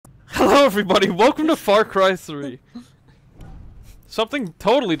Hello everybody, welcome to Far Cry 3. Something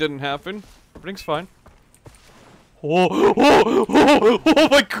totally didn't happen. Everything's fine. Oh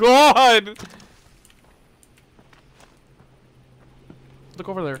my god! Look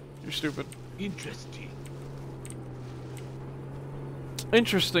over there. You're stupid. Interesting.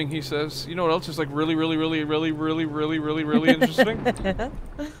 Interesting, he says. You know what else is like really interesting?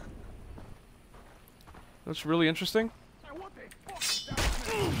 That's really interesting.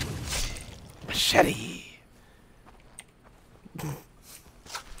 Machete.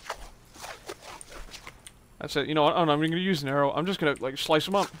 That's it. You know what? I'm not even gonna use an arrow. I'm just gonna like slice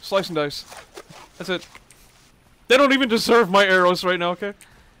them up, slice and dice. That's it. They don't even deserve my arrows right now. Okay.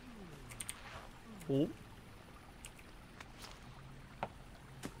 Oh.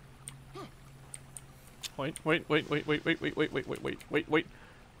 Wait.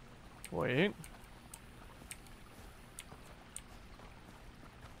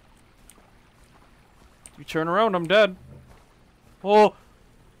 You turn around, I'm dead. Oh!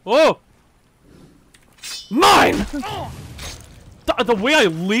 Oh! Mine! The way I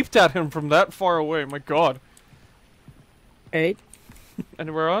leaped at him from that far away, my god. Right.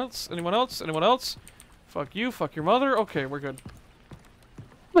 Anywhere else? Anyone else? Anyone else? Fuck you, fuck your mother. Okay, we're good.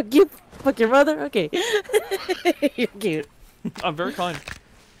 Fuck you, fuck your mother. Okay. You're cute. I'm very kind.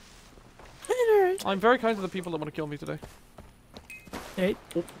 Alright. I'm very kind to the people that want to kill me today. Right.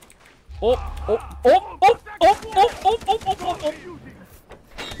 Oh!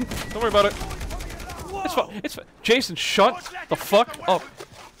 Don't worry about it. It's fine. It's fine. Jason, shut the fuck up.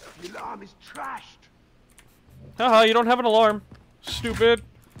 The alarm is trashed. Haha, you don't have an alarm. Stupid.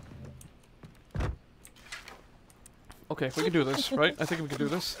 Okay, we can do this, right? I think we can do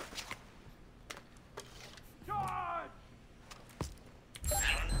this.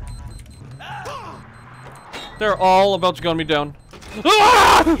 They're all about to gun me down.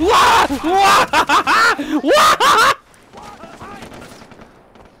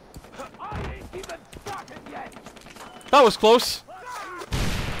 That was close.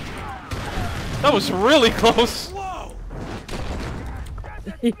 That was really close.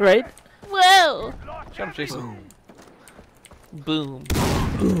 Right? Whoa! Shut up, Jason. Boom.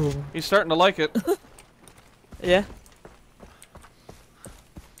 Boom. He's starting to like it. Yeah.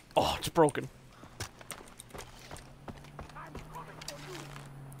 Oh, it's broken.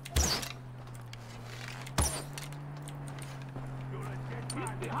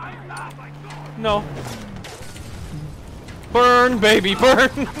 No. Burn, baby,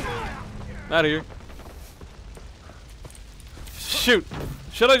 burn! Out of here. Shoot.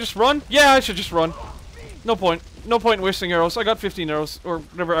 Should I just run? Yeah, I should just run. No point. No point in wasting arrows. I got 15 arrows. Or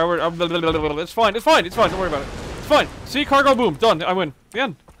whatever. It's fine. It's fine. It's fine. Don't worry about it. It's fine. See? Cargo boom. Done. I win. The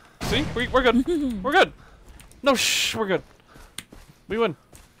end. See? We're good. We're good. No, shh. We're good. We win.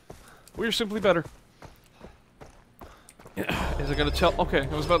 We're simply better. Is it gonna tell? Okay,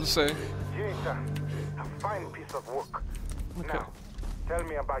 I was about to say. Jason, a fine piece of work. Okay. Now, tell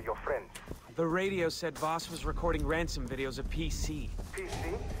me about your friends. The radio said Voss was recording ransom videos of PC.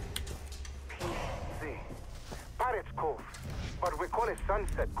 PC? PC. Pirates Cove. But we call it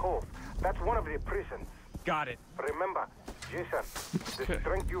Sunset Cove. That's one of the prisons. Got it. Remember, Jason, the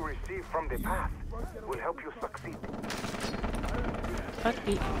strength you receive from the path will help you succeed.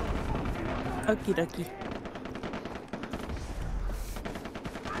 Okay. Okie dokie.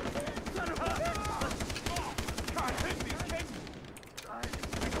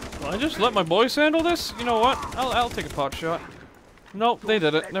 Will I just let my boys handle this? You know what? I'll take a pot shot. Nope, they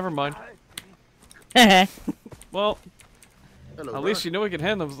did it. Never mind. Well, at least you know we can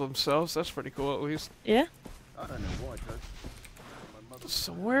handle themselves. That's pretty cool, at least. Yeah.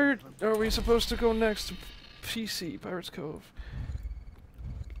 So where are we supposed to go next? PC, Pirates Cove.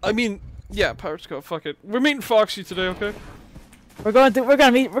 I mean, yeah, Pirates Cove. Fuck it. We're meeting Foxy today, okay? We're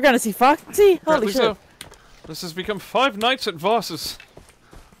gonna see Foxy. Holy Apparently shit! so. This has become 5 nights at Voss's.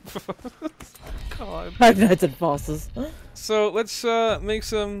 God. 5 nights at Voss's. So let's make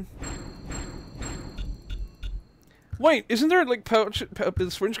some. Wait, isn't there like pouch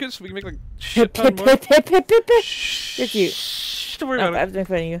syringe kits? We can make like shit ton more. You're cute. Shh, don't worry about it. I'm making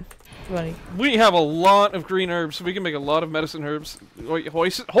fun of you. It's funny. We have a lot of green herbs, so we can make a lot of medicine herbs. Wait,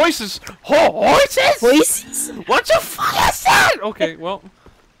 hoises? Hoises? Hoises? Voices? What the fuck is that? Okay, well.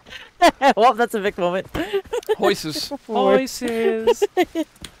 Well, that's a big moment. Hoises. Hoises.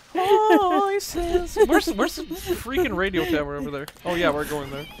 Hoises. Where's the freaking radio tower over there? Oh yeah, we're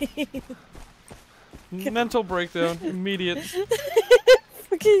going there. Mental breakdown. Immediate.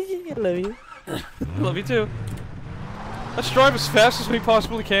 I love you. Love you too. Let's drive as fast as we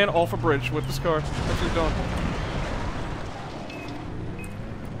possibly can off a bridge with this car. That's what we're doing.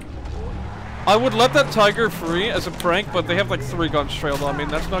 I would let that tiger free as a prank, but they have like 3 guns trailed on me,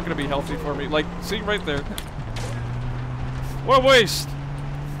 and that's not gonna be healthy for me. Like, see right there. What a waste!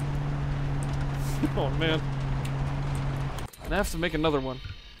 Oh man. I have to make another one.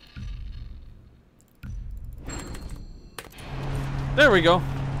 There we go.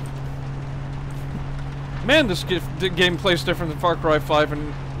 Man, this game plays different than Far Cry 5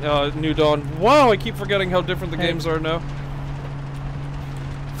 and New Dawn. Wow, I keep forgetting how different the games are now.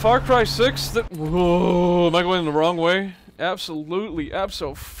 Far Cry 6, whoa, am I going the wrong way? Absolutely,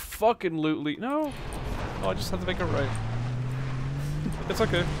 abso-fucking-lutely. No. Oh, I just have to make it right. It's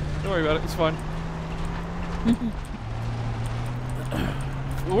okay. Don't worry about it, it's fine.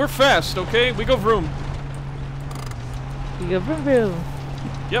 We're fast, okay? We go vroom. You go vroom vroom.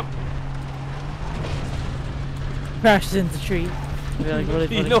 Yep. Crashes into the tree. Like, really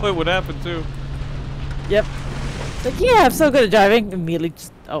funny. You know it would happen too. Yep. Like, yeah, I'm so good at driving. Immediately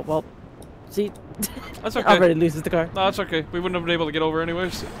just, oh, well. See? That's okay. Already loses the car. No, that's okay. We wouldn't have been able to get over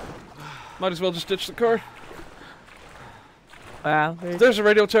anyways. Might as well just ditch the car. Wow. There's a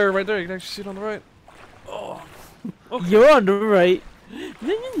radio tower right there. You can actually see it on the right. Oh. Okay. You're on the right.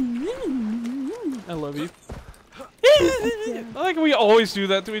 I love you. I like we always do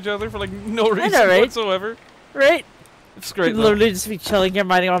that to each other for like no reason right? whatsoever. Right? It's great. Literally just be chilling here,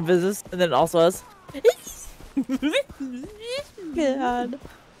 minding our own business, and then also us. God.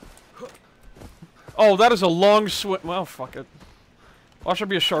 Oh, that is a long swim. Well, fuck it. Watch there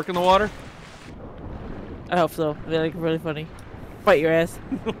be a shark in the water. I hope so. It'd be like really funny. Bite your ass.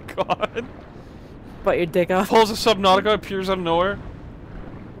 Oh god. Bite your dick off. Pulls a Subnautica, appears out of nowhere.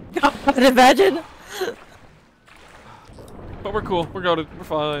 God, imagine. But we're cool. We're goated. We're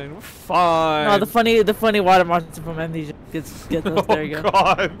fine. We're fine. No, the funny water monster from Amnesia gets those. Oh There you go.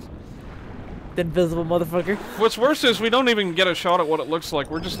 god. The invisible motherfucker. What's worse is we don't even get a shot at what it looks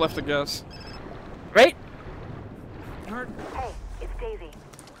like. We're just left to guess. Right? Hey, it's Daisy.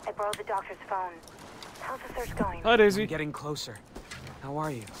 I borrowed the doctor's phone. How's the search going? Hi, Daisy. Getting closer. How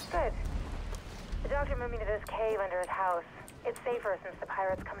are you? Good. The doctor moved me to this cave under his house. It's safer since the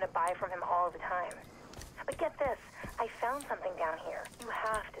pirates come to buy from him all the time. But get this, I found something down here. You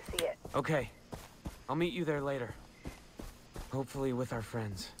have to see it. Okay. I'll meet you there later. Hopefully with our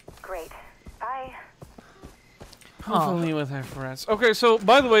friends. Great. Bye. Hopefully with our friends. Okay, so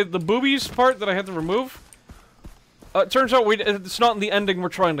by the way, the boobies part that I had to remove, it turns out it's not in the ending we're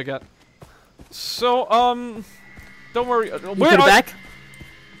trying to get. So, don't worry. Where back?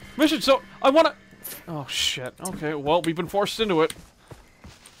 Mission. So I wanna. Oh shit. Okay. Well, we've been forced into it.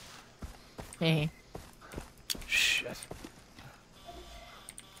 Shit.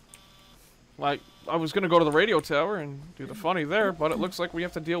 Like, I was gonna go to the radio tower and do the funny there, but it looks like we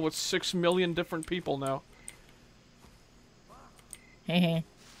have to deal with 6 million different people now.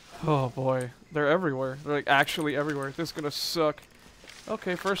 Oh boy, they're everywhere. They're like actually everywhere. This is gonna suck.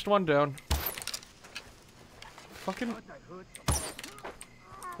 Okay, first one down. Fucking.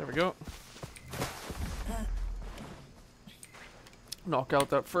 There we go. Knock out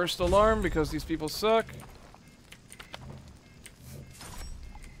that first alarm because these people suck.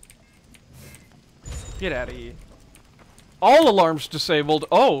 Get out of here. All alarms disabled.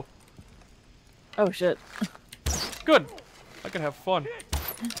 Oh. Oh shit. Good. I can have fun.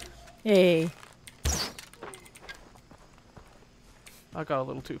 Hey. I got a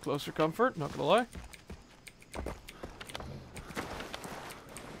little too close for comfort, not gonna lie.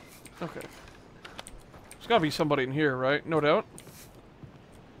 Okay. There's gotta be somebody in here, right? No doubt.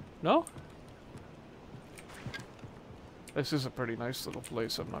 No? This is a pretty nice little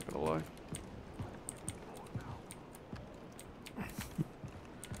place, I'm not gonna lie.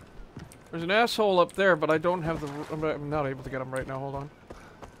 There's an asshole up there, but I don't have the... I'm not able to get him right now, hold on.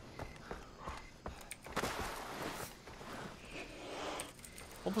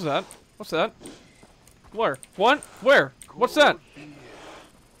 What was that? What's that? Where? What? Where? What's that?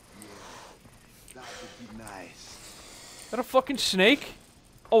 That would be nice. Is that a fucking snake?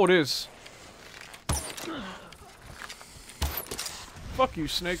 Oh, it is. Fuck you,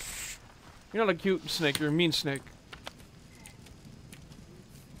 snake. You're not a cute snake, you're a mean snake.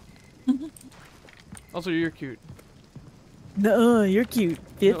 Also, you're cute. No, you're cute,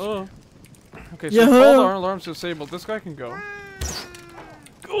 bitch. Okay, so all our alarms disabled. This guy can go.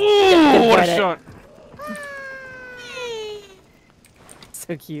 Ooh, what a shot!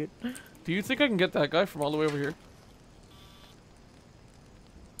 So cute. Do you think I can get that guy from all the way over here?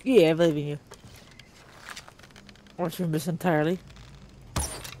 Yeah, I believe in you. Or should we miss entirely?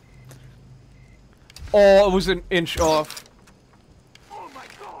 Oh, it was an inch off.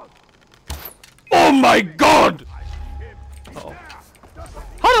 Oh my god! Uh-oh.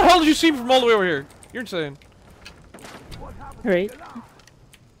 How the hell did you see me from all the way over here? You're insane. Right.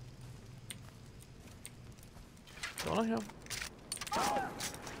 Don't I have?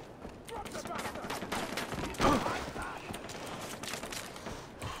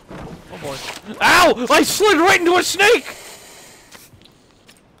 Oh boy. Ow! I slid right into a snake!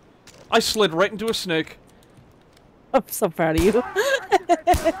 I slid right into a snake. I'm so proud of you.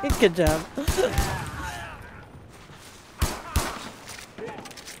 Good job.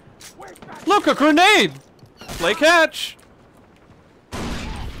 Look, a grenade! Play catch!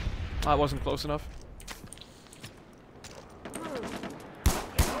 That wasn't close enough.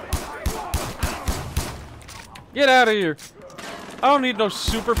 Get out of here! I don't need no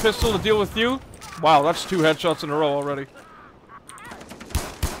super pistol to deal with you. Wow, that's 2 headshots in a row already.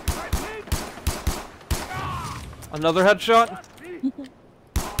 Another headshot?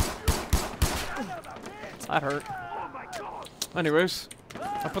 That hurt. Anyways,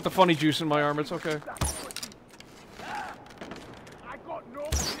 I put the funny juice in my arm, it's okay.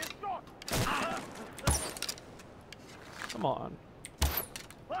 Come on.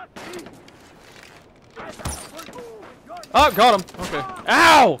 Oh, got him! Okay.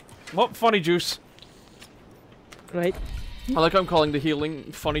 Ow! What funny juice? Right. I like how I'm calling the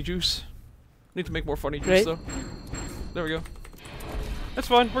healing funny juice. Need to make more funny juice Right. though. There we go. That's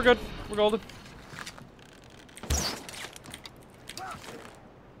fine, we're good. We're golden.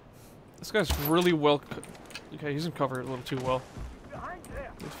 This guy's really well. Okay, he's in cover a little too well.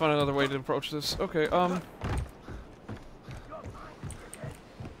 Let's find another way to approach this. Okay,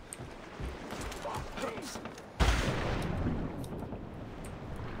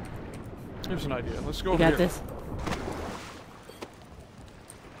 here's an idea. Let's go You over got here. this.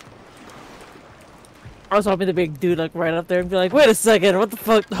 I was hoping the big dude like right up there and be like, wait a second, what the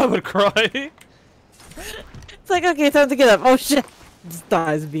fuck? I would cry. It's like, okay, time to get up. Oh shit. Just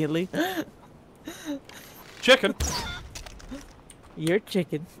dies immediately. Chicken. You're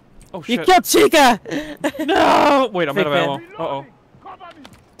chicken. Oh You shit. killed Chica! No! Wait, I'm out Big of fan. ammo. Uh-oh.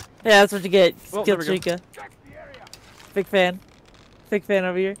 Yeah, that's what you get. Just Well, killed there we go. Chica. Big fan. Big fan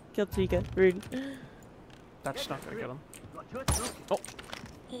over here. Killed Chica. Rude. That's not gonna get him. Oh.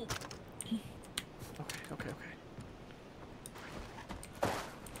 Okay.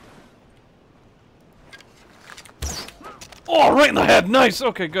 Oh, right in the head! Nice!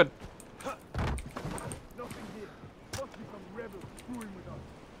 Okay, good.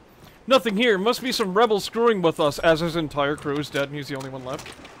 Nothing here. Must be some rebels screwing with us, as his entire crew is dead and he's the only one left.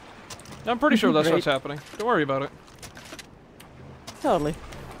 I'm pretty sure that's what's Right. happening. Don't worry about it. Totally.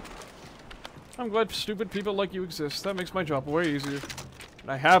 I'm glad stupid people like you exist. That makes my job way easier. Can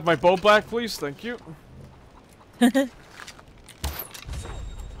I have my bow back, please? Thank you.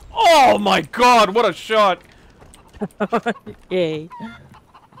 Oh my god, what a shot! Yay.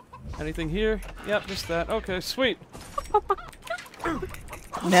 Anything here? Yep, just that. Okay, sweet.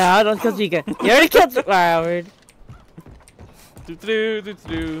 No, don't kill Chica. You already killed Howard.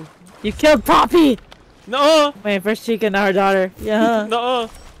 Do. You killed Poppy! No! Wait, first Chica, now her daughter. Yeah. No!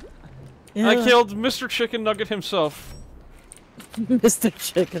 Yeah. I killed Mr. Chicken Nugget himself. Mr.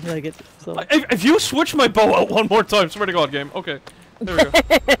 Chicken Nugget. So. If you switch my bow out one more time, swear to God, game. Okay, there we go.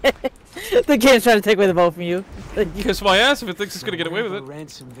 The game's trying to take away the bow from you. Kiss my ass if it thinks it's gonna get away with it.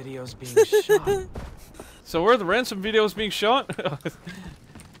 Ransom videos being shot. So where are the ransom videos being shot?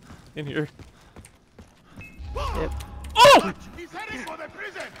 In here. Yep. Oh!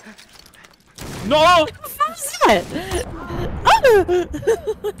 No! What's that?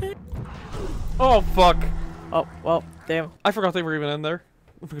 Oh fuck! Oh, well, damn. I forgot they were even in there.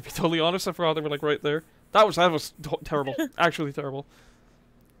 I'm gonna be totally honest. I forgot they were like right there. That was terrible. Actually terrible.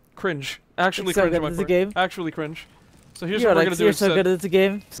 Cringe. Actually It's so cringe. good My at the friend. game. Actually cringe. So here's You're, what we're like, gonna do you're so instead. good at the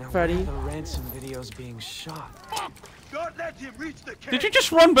game. Now Proud why of are you. the ransom videos being shot? Don't let him reach the cave. Did you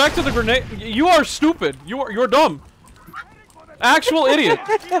just run back to the grenade? You are stupid. You're dumb. Actual idiot.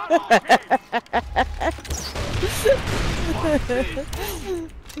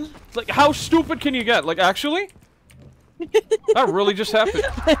 Like, how stupid can you get? Like, actually? That really just happened.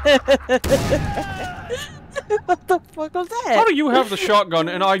 What the fuck was that? How do you have the shotgun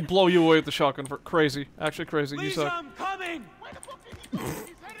and I blow you away with the shotgun? For crazy. Actually crazy. You suck. I'm coming!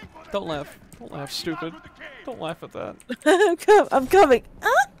 Don't laugh. Don't laugh, stupid. Don't laugh at that. I'm coming.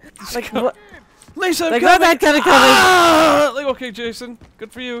 Huh? Like, what? Lisa, I'm Like, coming! that kind of coming. Ah! Like, okay, Jason.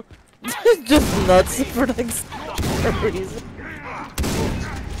 Good for you. Just nuts for like some reason.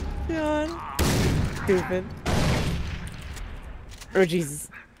 God. Stupid. Oh, Jesus.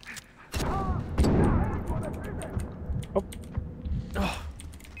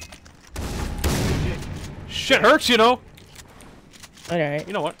 Shit hurts, you know. Alright.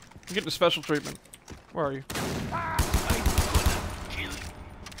 You know what? You're getting the special treatment. Where are you?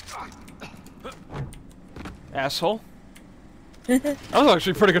 Asshole. That was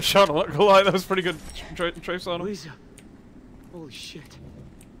actually a pretty good shot, I'm not gonna lie. That was pretty good trace on him. Lisa. Holy shit.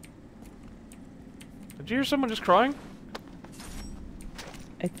 Did you hear someone just crying?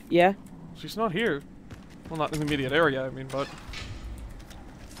 Yeah. She's not here. Well, not in the immediate area, I mean, but...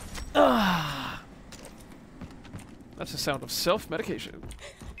 That's the sound of self-medication.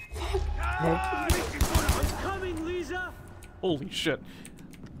 I'm coming, Lisa. Holy shit.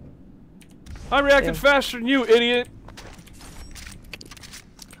 I reacted faster than you, idiot!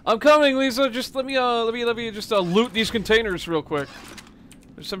 I'm coming, Lisa. Just let me just loot these containers real quick.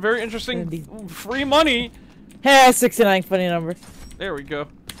 There's some very interesting free money. Hey, 69, funny number. There we go.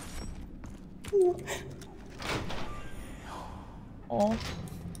 Oh.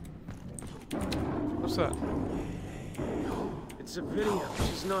 What's that? It's a video.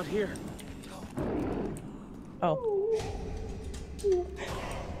 She's not here. Oh.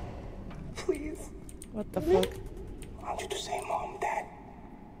 Please. What the fuck? I want you to say Mom, Dad.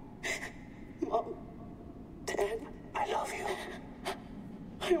 Mom, Dad, I love you.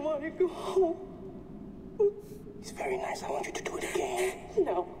 I want to go home. It's very nice. I want you to do it again.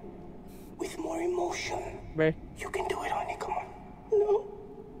 No. With more emotion. Right. You can do it, honey. Come on. No.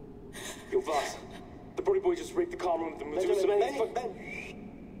 Yo, Voss. The Brody boy just raped the comm room with the Ben.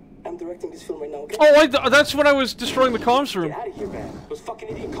 I'm directing this film right now, okay? Oh, that's when I was destroying the comms room. Get out of here, man. Those fucking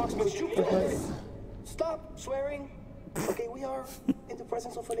idiot cocks will shoot you. Stop swearing. Okay, we are in the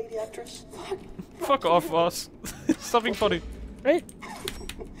presence of a lady actress. Fuck off, boss. Stop being funny. Right?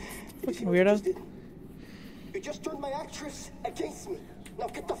 You see Weirdo. what you just did? You just turned my actress against me. Now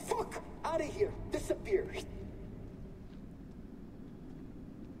get the fuck out of here. Disappear.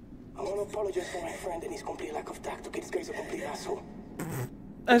 I want to apologize for my friend and his complete lack of tact. Okay, this guy's a complete asshole.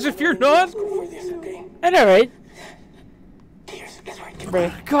 As if you're not. Let's go for this, okay? I know, right? Tears. That's right.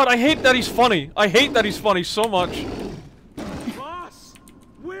 Right. God, I hate that he's funny. I hate that he's funny so much. Boss,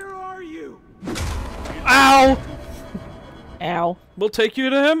 where are you? Ow! Ow. We'll take you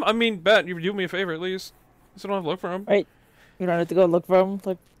to him? I mean, bet you do me a favor at least. So I don't have to look for him. Right. You don't have to go look for him.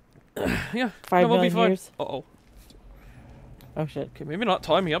 Like, Yeah. 5 we'll be million fine. years. Uh-oh. Oh shit. Okay, maybe not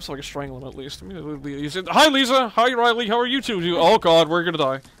tie me up so I can strangle him at least. I mean, it'll be easy. Hi, Lisa! Hi, Riley! How are you two? Oh god, we're gonna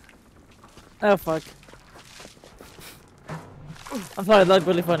die. Oh fuck. I'm sorry, that looked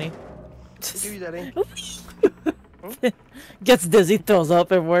really funny. Give you that ink. Gets dizzy, throws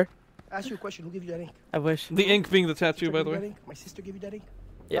up everywhere. Ask you a question. Who gave you that ink? I wish. The ink being the tattoo, Sister by gave the you that way. ink? My sister gave you that ink?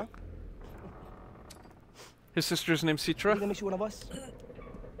 Yeah. His sister's named You think Citra. that makes you one of us?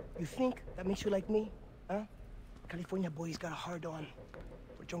 You think that makes you like me? Huh? California boy's got a hard on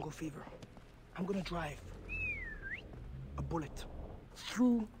for jungle fever. I'm gonna drive a bullet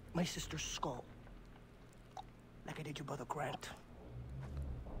through my sister's skull. Like I did your brother Grant.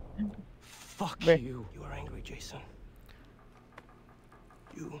 Fuck Right. you. You are angry, Jason.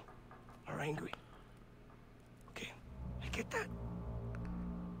 You are angry. Okay, I get that.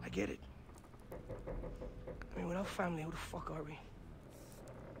 I get it. I mean, without family, who the fuck are we?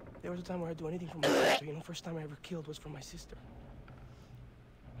 There was a time where I'd do anything for my sister. You know, first time I ever killed was for my sister.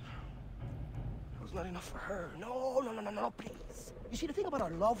 It was not enough for her. No, please. You see, the thing about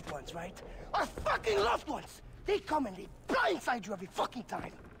our loved ones, right? Our fucking loved ones! They come and they blindside you every fucking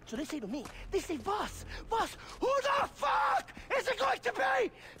time. So they say to me, they say, Boss, who the fuck is it going to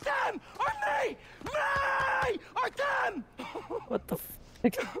be? Them or me? Me or them? What the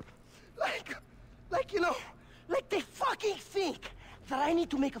fuck? Like, you know, like they fucking think that I need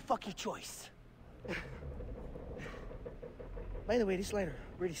to make a fucking choice. By the way, this lighter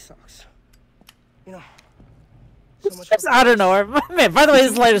really sucks. You know, so much. It's out of nowhere. Man, by the way,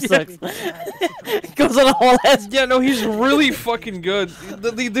 this lighter sucks. Goes on a whole ass. Yeah, no, he's really fucking good.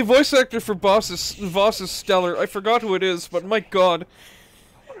 The voice actor for Voss is stellar. I forgot who it is, but my god.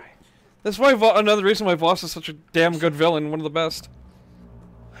 That's why another reason why Voss is such a damn good villain, one of the best.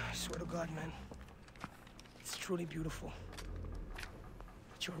 I swear to God, man. It's truly beautiful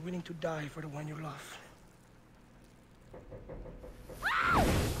that you are willing to die for the one you love.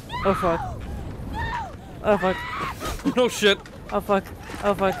 Oh fuck. Oh fuck. No shit. Oh fuck.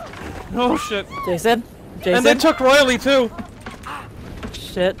 Oh fuck. No shit. Jason? Jason? And they took Riley too.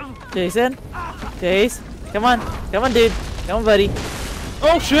 Shit. Jason? Jace? Come on. Come on, dude. Come on, buddy.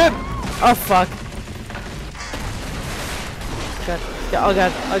 Oh shit. Oh fuck. God. Oh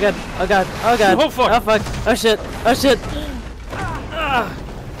god. Oh god. Oh god. Oh god. Oh fuck. Oh fuck. Oh shit. Oh shit.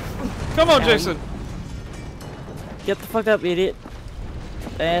 Come on, Jason. Get the fuck up, idiot.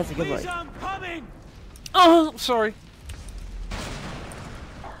 That's a good boy. Lisa, I'm coming. Oh, sorry.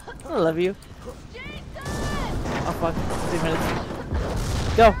 I love you. Oh fuck. 3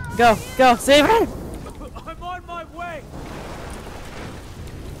 minutes. Go, go, go, save her! I'm on my way.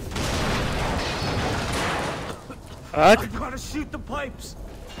 Fuck. I gotta shoot the pipes.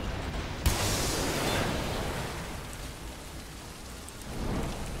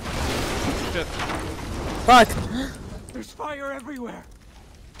 Shit. Fuck. There's fire everywhere.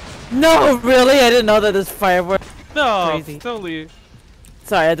 No, really? I didn't know that there's fireworks. No, Crazy. don't leave.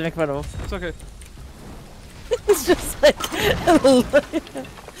 Sorry, I had to make fun of him. It's okay. It's just like...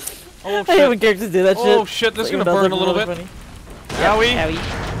 Oh I hate when shit. characters do that shit. Oh shit, this is Like, gonna even burn though a it's little bit. funny. Owie. Owie.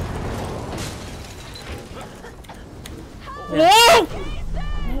 Whoa!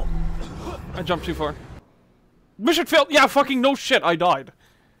 I jumped too far. Mission failed! Yeah, fucking no shit, I died.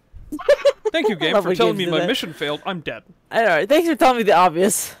 Thank you, game, Love for when telling games me do my that. mission failed. I'm dead. I know, thanks for telling me the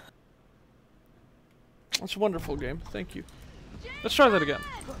obvious. That's a wonderful game. Thank you. Let's try that again.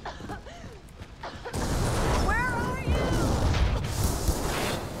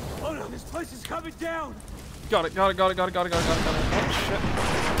 Oh no, this place is coming down. Got it, got it, got it, got it, got it, got it, got it, got it.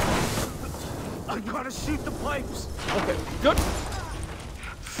 Oh I gotta shoot the pipes. shit. Okay, good.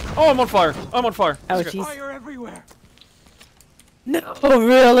 Oh, I'm on fire. I'm on fire. Oh, It's okay. jeez. Fire everywhere. No,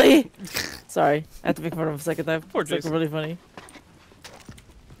 really? Sorry, I had to make fun of him a second time. Poor It's like Jason. really funny.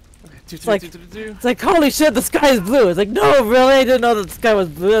 It's like- do. It's like, holy shit, the sky is blue. It's like, no, really? I didn't know that the sky was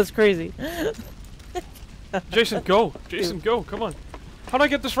blue. That's crazy. Jason, go. Jason, go. Come on. How'd I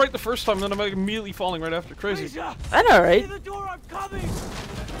get this right the first time, then I'm like immediately falling right after? Crazy. Lisa, I know, right? see the door. I'm coming.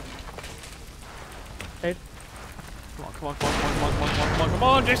 Right? Come on, come on, come on, come on, come on, come on, come on, come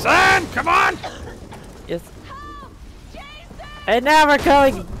on, Jason! Come on! Yes. And now we're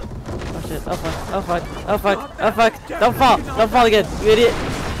going. Oh shit! Oh fuck! Oh fuck! Oh fuck! Oh fuck! Don't fall! Don't fall again, you idiot!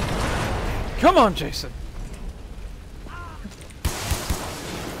 Come on, Jason.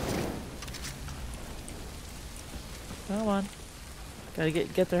 Come on. Gotta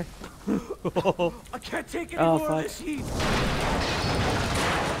get there. I can't take any Oh, more fuck. of this heat.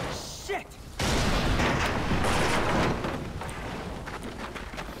 Shit.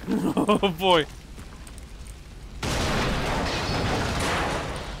 Oh boy.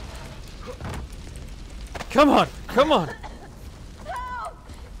 Come on, come on.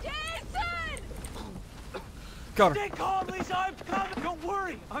 Got her. Stay calm, Lisa. I'm coming. Don't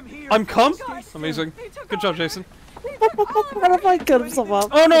worry. I'm here. I'm come? Guys, Amazing. Good job, Jason. How do I cut himself off?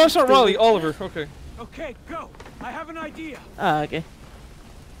 Oh no, it's not Raleigh. Oliver. Okay. Okay, go. I have an idea. Oh, okay.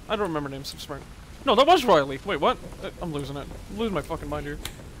 I don't remember names. I'm smart. No, that was Riley. Wait, what? I'm losing it. I'm losing my fucking mind here.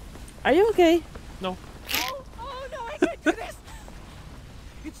 Are you okay? No. Oh no, I can't do this.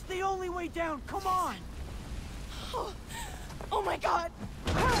 It's the only way down. Come on. Oh my god!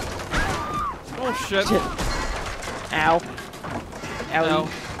 Oh shit. Shit. Ow. Owie.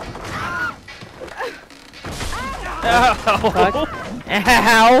 Ow. Fuck. Ow.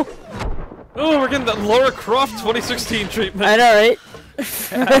 Ow. Oh, we're getting that Laura Croft 2016 treatment. I know, right?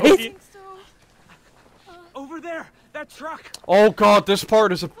 Owie. Over there. That truck. Oh god, this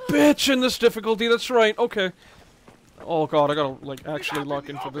part is a bitch in this difficulty. That's right. Okay. Oh god, I gotta like actually lock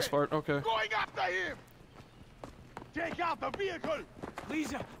in for this part. Okay. Going after him! Take out the vehicle!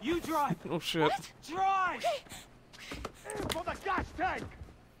 Lisa, you drive. Oh shit. Drive. Aim for the gas tank!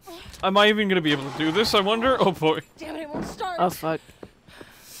 Am I even gonna be able to do this? I wonder. Oh boy. Damn it, it won't start. Oh fuck.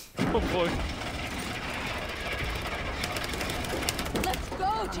 Oh boy. Let's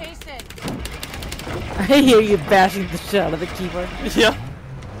go, Jason. I hear you bashing the shit out of the keyboard. Yeah.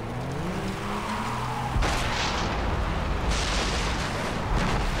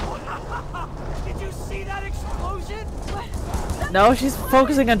 Did you see that explosion? No, she's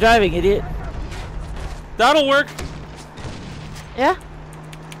focusing on driving, idiot. That'll work. Yeah?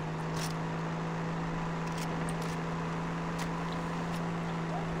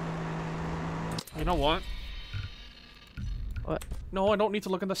 You know what? What? No, I don't need to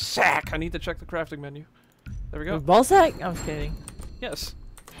look in the sack. I need to check the crafting menu. There we go. Ball sack? I'm just kidding. Yes.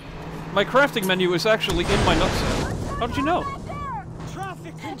 My crafting menu is actually in my nutsack. How did you know?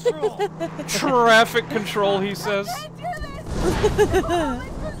 Traffic control. Traffic control, he says.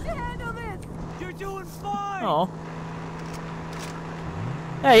 You're doing fine. Oh.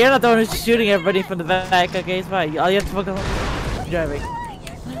 Hey, you're not the one who's shooting everybody from the back, okay? It's fine. All you have to focus on is driving.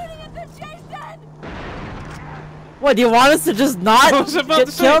 What, do you want us to just not I was about get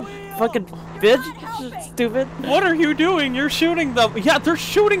to say- killed? Fucking bitch? Stupid. What are you doing? You're shooting them. Yeah, they're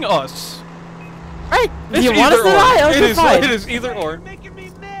shooting us. Right. Do It's you want us either to or. die? It Okay, is, fine. it is either or. You're making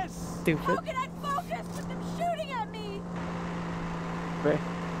me miss. Stupid. How can I focus with them shooting at me? Right.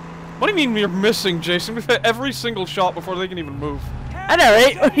 What do you mean you're missing, Jason? We've hit every single shot before they can even move. I know,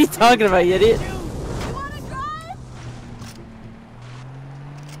 right? What are you talking about, you idiot? You wanna drive?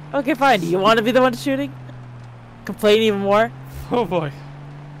 Okay, fine. Do you want to be the one shooting? Complain even more? Oh boy.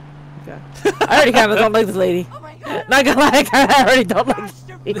 Okay. I already kind of don't like this lady. Oh my god. Not gonna lie, I already don't like this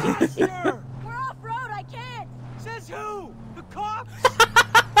Faster, lady. faster! We're off road. I can't. Says who? The cops?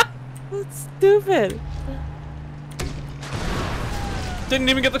 That's stupid. Didn't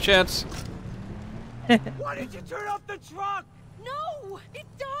even get the chance. Why did you turn off the truck? No, it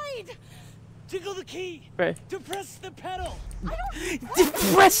died. Tickle the key. Right. Depress the pedal.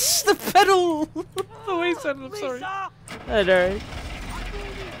 Press the pedal! The way he said it, I'm sorry. Lisa! I know, right?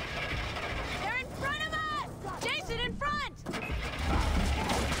 They're in front of us. Jason, in front.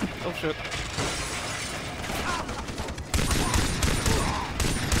 Oh shit.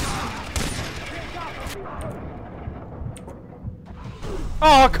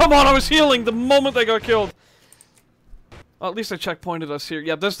 Oh, come on, I was healing the moment they got killed. Well, at least I checkpointed us here.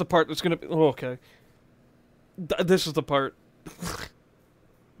 Yeah, this is the part that's gonna be... Oh, okay. This is the part.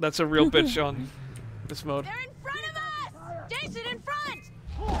 That's a real bitch on this mode. They're in front of us. Jason, in front.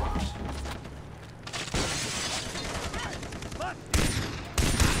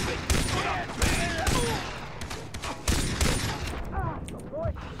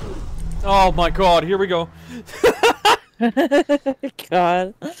 Oh my god, here we go.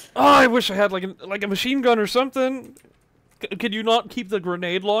 God. Oh, I wish I had like a machine gun or something. Could you not keep the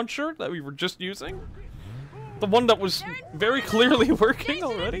grenade launcher that we were just using? The one that was very clearly working Jason,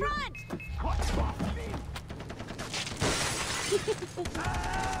 already? in front.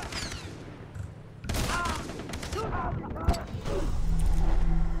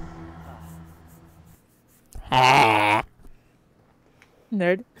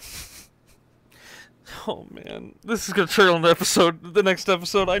 Nerd. Oh man, this is gonna trail in the next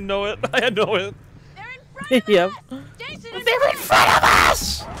episode. I know it. I know it. They're in front of Yep. us. Jason, in They're in front of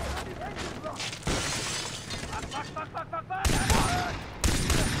us!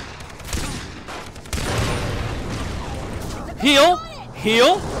 Heal!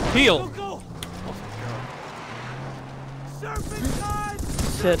 Heal! Heal! Go! Surfing time!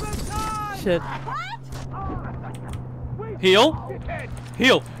 Shit. Surfing time! Shit. Heal!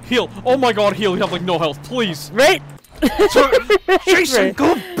 Heal! Heal! Oh my god, heal! You have like no health, please! Right? Jason, Right.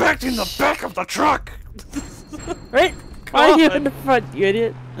 go back in the back of the truck! Right? Why are you God. in the front, you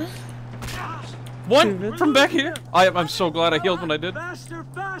idiot? One from back here. I'm so glad I healed when I did. Faster,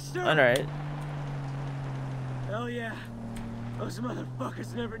 faster! Alright. Hell yeah. Those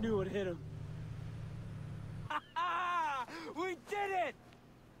motherfuckers never knew what hit them. We did it!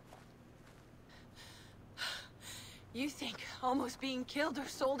 You think almost being killed or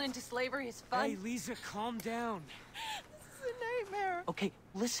sold into slavery is fun? Hey, Lisa, calm down. This is a nightmare. Okay,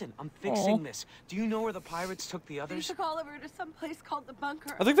 listen, I'm fixing this. Do you know where the pirates took the They others? took Oliver to some place called the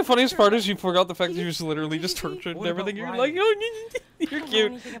bunker. I think the funniest part is you forgot the fact that you was literally just tortured and What about everything. You're Ryan? like, oh, you're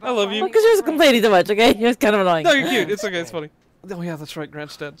cute. I love you. Because you was complaining too much, okay? He was kind of annoying. No, you're cute. It's okay. It's funny. Oh yeah, that's right.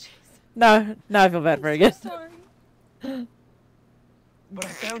 Grant's dead. No, now I feel bad for her again. Sorry. But I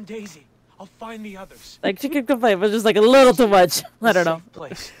found Daisy. I'll find the others. Like, she could complain, but just like a little too much. I don't know. Safe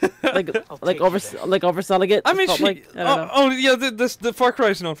place. Like I'll like take you there. overselling it. I mean, felt she. like, I don't know. Oh yeah, the FarCry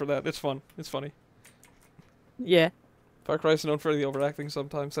is known for that. It's fun. It's funny. Yeah. FarCry is known for the overacting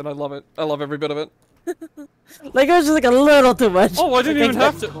sometimes, and I love it. I love every bit of it. Like, it was just like a little too much. Oh, I didn't even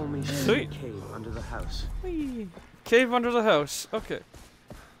have to. Told me she's in Sweet. a cave under the house. Cave under the house. Okay.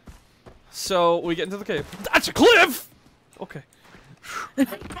 So we get into the cave. That's a cliff. Okay.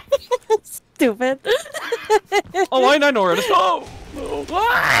 Stupid. Oh, I know where it is. Oh.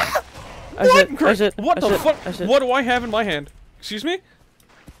 Ah! What the fuck? What do I have in my hand? Excuse me?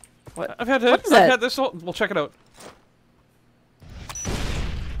 What? I've had this whole. We'll check it out.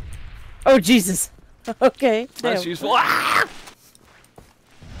 Oh, Jesus. Okay. That's Damn. useful. Ah!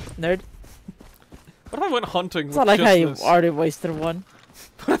 Nerd. What if I went hunting It's with not like just how you this? already wasted one.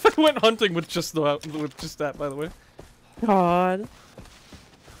 What if I went hunting with just that, by the way? God.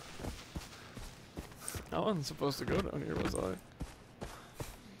 I wasn't supposed to go down here, was I?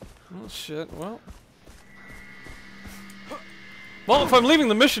 Oh shit, well. Well, if I'm leaving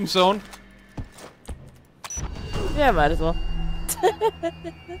the mission zone. Yeah, might as well.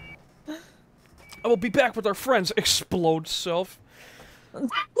 I will be back with our friends. Explode self.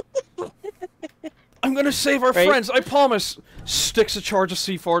 I'm gonna save our friends, I promise. Sticks a charge of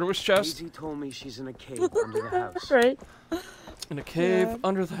C4 to his chest. Daisy told me she's in a cave under the house. Right. In a cave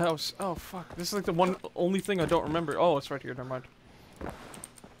under the house. Oh fuck, this is like the only thing I don't remember. Oh, it's right here, never mind.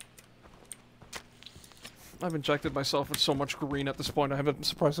 I've injected myself with so much green at this point, I haven't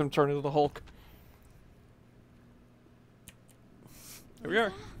surprised him turn into the Hulk. Here we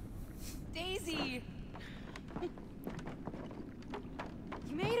are. Daisy! You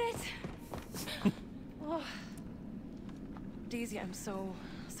made it! Oh. Daisy, I'm so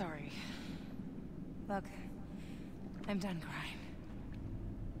sorry. Look, I'm done crying.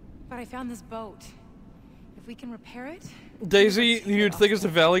 But I found this boat. If we can repair it... Daisy, you'd think as the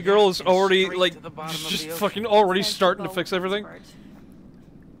Valley Girl is already, like, just fucking already starting to fix everything.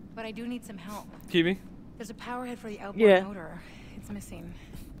 But I do need some help. Kiwi? There's a power head for the outboard motor. It's missing.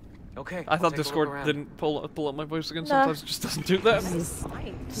 Okay. I thought Discord didn't pull up my voice again. Sometimes it just doesn't do that.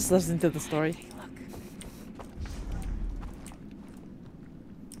 Just listen to the story. Hey, look.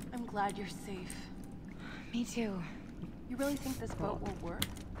 I'm glad you're safe. Me too. You really think this boat will work?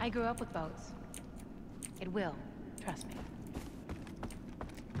 I grew up with boats. It will. Trust me.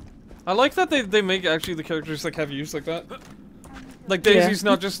 I like that they make actually the characters like have use like that. Like Daisy's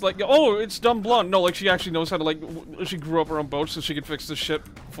not just like, oh, it's dumb blonde. No, like she actually knows how to like. She grew up around boats, so she could fix this shit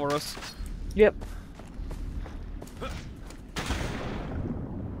for us. Yep.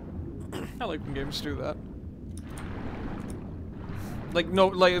 I like when games do that. Like no,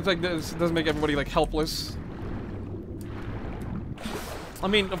 like it's like this doesn't make everybody like helpless. I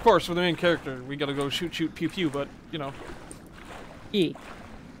mean, of course, for the main character, we gotta go shoot, pew, pew, but, you know. Yeah.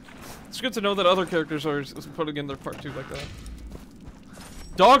 It's good to know that other characters are putting in their part too, like that.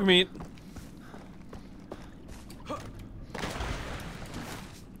 Dog meat!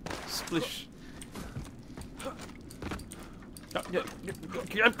 Splish. Come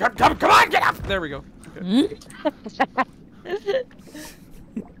on, get up! There we go. Okay.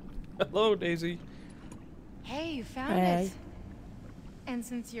 Hello, Daisy. Hey, you found it. And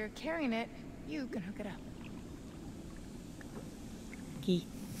since you're carrying it, you can hook it up. Key.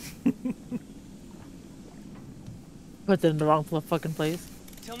 Put it in the wrong fucking place.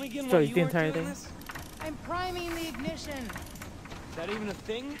 Tell me again Destroys what the you entire were doing thing. this? I'm priming the ignition. Is that even a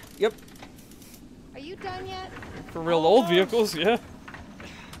thing? Yep. Are you done yet? For real old vehicles, yeah.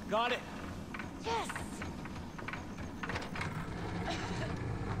 Got it. Yes.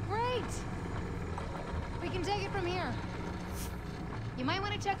 Great. We can take it from here. You might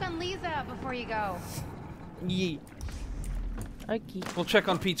want to check on Lisa before you go. Yeah. Okay. We'll check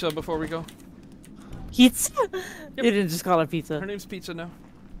on Pizza before we go. Pizza? Yep. You didn't just call her Pizza. Her name's Pizza now.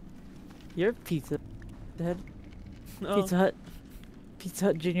 You're Pizza. Dad. No. Pizza Hut. Pizza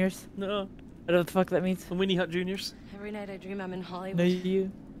Hut Juniors. No. I don't know what the fuck that means. The Winnie Hut Juniors. Every night I dream I'm in Hollywood. No,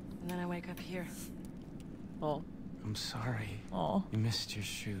 you. And then I wake up here. Oh. I'm sorry. Oh. You missed your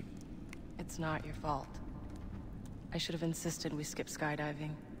shoot. It's not your fault. I should have insisted we skip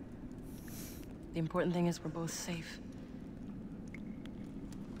skydiving. The important thing is we're both safe.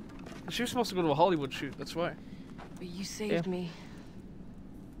 She was supposed to go to a Hollywood shoot, that's why. But you saved me.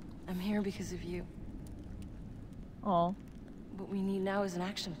 I'm here because of you. Oh. What we need now is an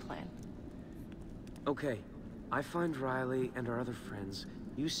action plan. Okay. I find Riley and our other friends.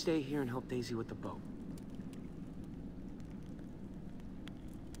 You stay here and help Daisy with the boat.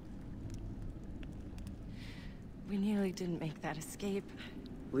 We nearly didn't make that escape.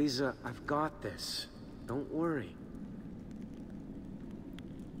 Lisa, I've got this. Don't worry.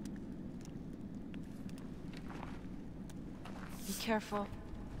 Be careful.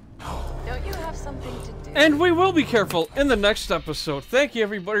 Don't you have something to do? And we will be careful in the next episode. Thank you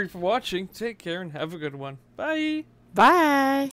everybody for watching. Take care and have a good one. Bye. Bye.